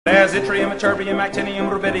There's yttrium, terbium, actinium,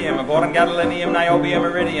 rubidium, boron, gadolinium, niobium,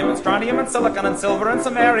 iridium, and strontium, and silicon, and silver, and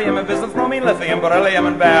samarium, and bismuth, bromine, lithium, beryllium,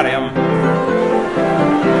 and barium.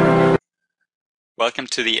 Welcome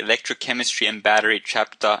to the electrochemistry and battery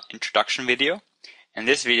chapter introduction video. In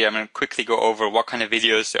this video, I'm going to quickly go over what kind of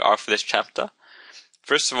videos there are for this chapter.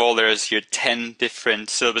 First of all, there's here 10 different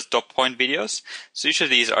syllabus dot point videos. So each of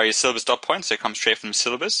these are your syllabus dot points, they come straight from the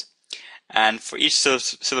syllabus. And for each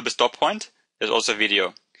syllabus dot point, there's also a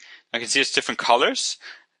video. Now you can see it's different colors.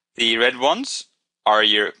 The red ones are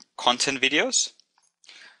your content videos.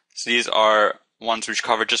 So these are ones which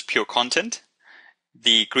cover just pure content.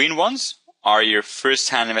 The green ones are your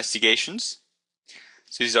first-hand investigations.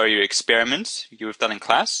 So these are your experiments you've done in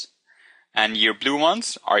class. And your blue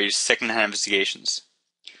ones are your second-hand investigations.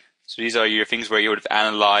 So these are your things where you would have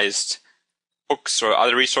analyzed books or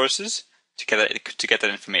other resources to get that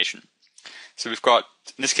information. So we've got,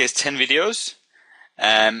 in this case, 10 videos.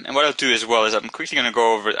 And what I'll do as well is I'm quickly going to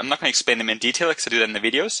go over, I'm not going to explain them in detail because I do that in the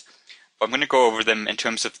videos, but I'm going to go over them in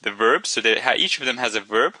terms of the verbs. So each of them has a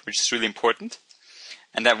verb, which is really important.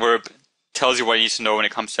 And that verb tells you what you need to know when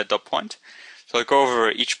it comes to that dot point. So I'll go over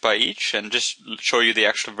each by each and just show you the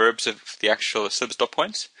actual verbs of the actual syllabus dot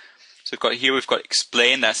points. So we've got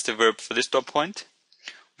explain, that's the verb for this dot point.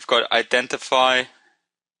 We've got identify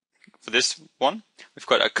for this one. We've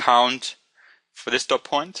got account for this dot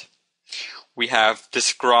point. We have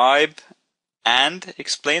describe and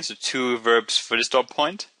explain, so two verbs for this dot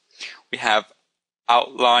point. We have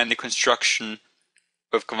outline the construction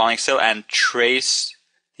of galvanic cell and trace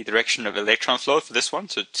the direction of electron flow for this one,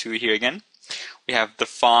 so two here again. We have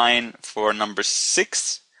define for number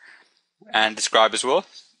 6 and describe as well,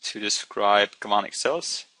 to describe galvanic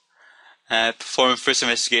cells. Perform first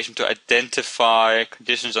investigation to identify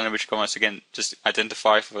conditions under which galvanic, again, just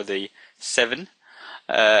identify for the 7.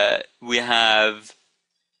 We have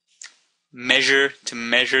measure to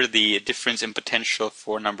measure the difference in potential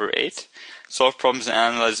for number 8. Solve problems and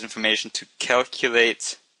analyze information to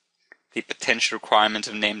calculate the potential requirements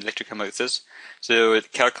of named electrochemicals. So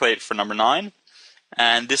calculate for number 9.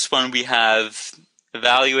 And this one we have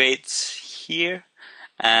evaluate here,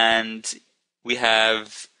 and we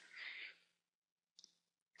have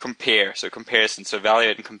compare, so comparison, so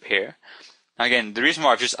evaluate and compare. Now again, the reason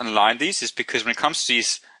why I've just underlined these is because when it comes to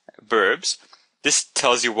these verbs, this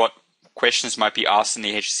tells you what questions might be asked in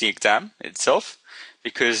the HSC exam itself,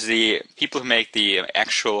 because the people who make the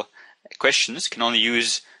actual questions can only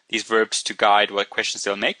use these verbs to guide what questions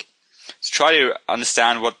they'll make. So try to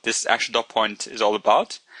understand what this actual dot point is all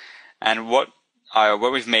about. And what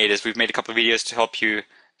we've made is we've made a couple of videos to help you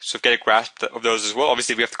sort of get a grasp of those as well.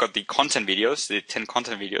 Obviously, we have got the content videos, the 10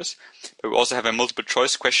 content videos, but we also have a multiple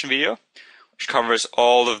choice question video, which covers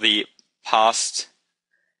all of the past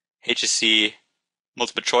HSC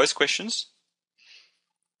multiple choice questions.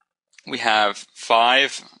 We have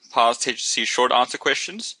 5 past HSC short answer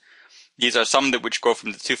questions. These are some which go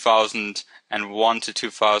from the 2001 to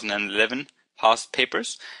 2011 past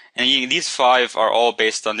papers. And these 5 are all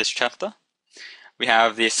based on this chapter. We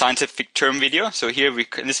have the scientific term video. So here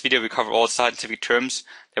in this video we cover all scientific terms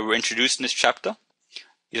that were introduced in this chapter.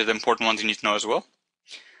 These are the important ones you need to know as well.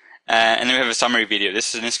 And then we have a summary video. In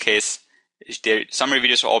this case, the summary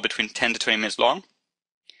videos are all between 10 to 20 minutes long.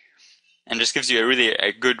 And just gives you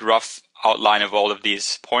a good rough outline of all of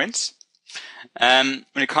these points. When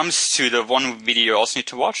it comes to the one video you also need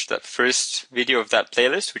to watch, that first video of that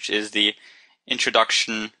playlist, which is the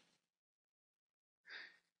introduction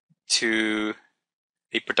to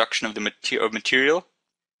the production of the material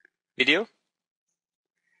video.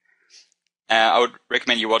 I would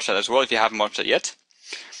recommend you watch that as well if you haven't watched that yet.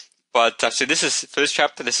 But so this is for this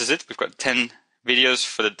chapter. This is it. We've got 10 videos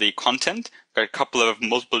for the content. We've got a couple of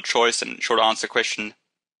multiple choice and short answer question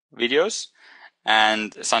videos,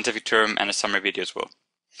 and a scientific term and a summary video as well.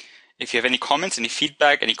 If you have any comments, any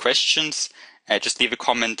feedback, any questions, just leave a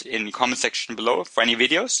comment in the comment section below for any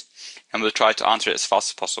videos, and we'll try to answer it as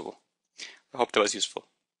fast as possible. I hope that was useful.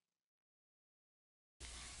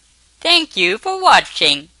 Thank you for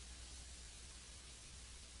watching.